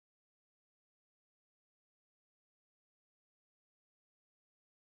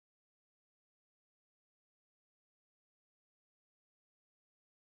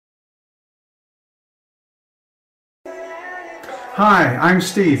Hi, I'm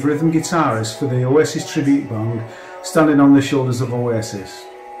Steve, rhythm guitarist for the Oasis Tribute band, standing on the shoulders of Oasis.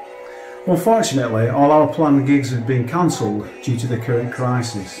 Unfortunately, all our planned gigs have been cancelled due to the current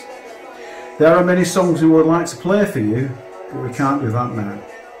crisis. There are many songs we would like to play for you, but we can't do that now.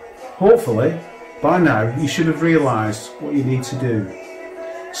 Hopefully, by now you should have realised what you need to do.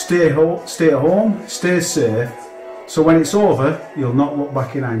 Stay at home, stay safe, so when it's over, you'll not look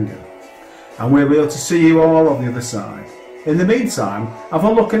back in anger. And we'll be able to see you all on the other side. In the meantime, have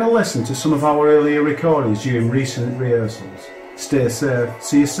a look and a listen to some of our earlier recordings during recent rehearsals. Stay safe.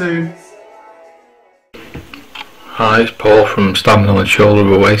 See you soon. Hi, it's Paul from Standing on the Shoulder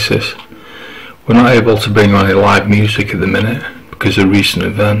of Oasis. We're not able to bring on any live music at the minute because of recent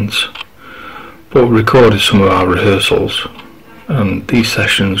events, but we recorded some of our rehearsals and these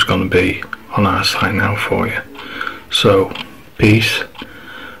sessions are going to be on our site now for you. So, peace,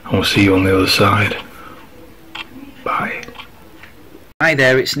 and we'll see you on the other side. Bye. Hi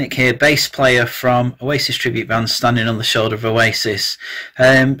there, it's Nick here, bass player from Oasis Tribute band Standing on the Shoulder of Oasis.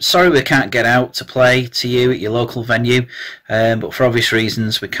 Sorry we can't get out to play to you at your local venue, but for obvious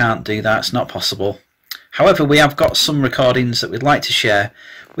reasons we can't do that, it's not possible. However, we have got some recordings that we'd like to share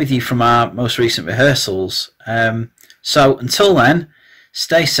with you from our most recent rehearsals. So until then,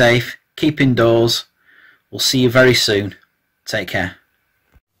 stay safe, keep indoors, we'll see you very soon. Take care.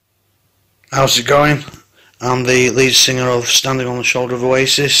 How's it going? I'm the lead singer of Standing on the Shoulder of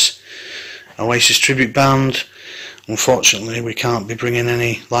Oasis Tribute band. Unfortunately, we can't be bringing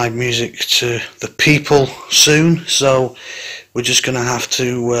any live music to the people soon, so we're just going to have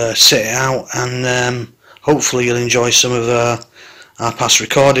to sit it out, and hopefully you'll enjoy some of our past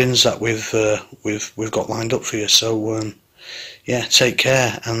recordings that we've got lined up for you. So yeah, take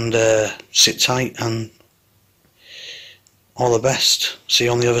care and sit tight, and all the best. See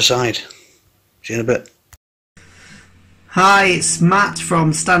you on the other side. See you in a bit. Hi, it's Matt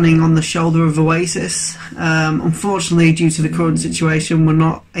from Standing on the Shoulder of Oasis. Unfortunately, due to the current situation, we're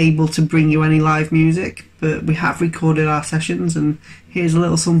not able to bring you any live music, but we have recorded our sessions, and here's a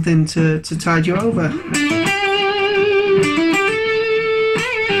little something to tide you over.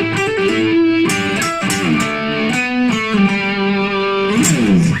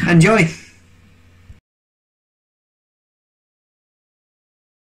 Enjoy!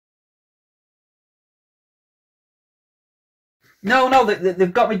 No,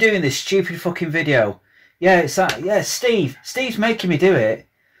 they've got me doing this stupid fucking video. Yeah, it's that. Yeah, Steve's making me do it.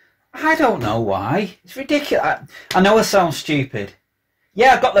 I don't know why. It's ridiculous. I know I sound stupid.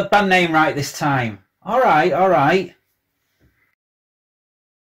 Yeah, I got the band name right this time. All right.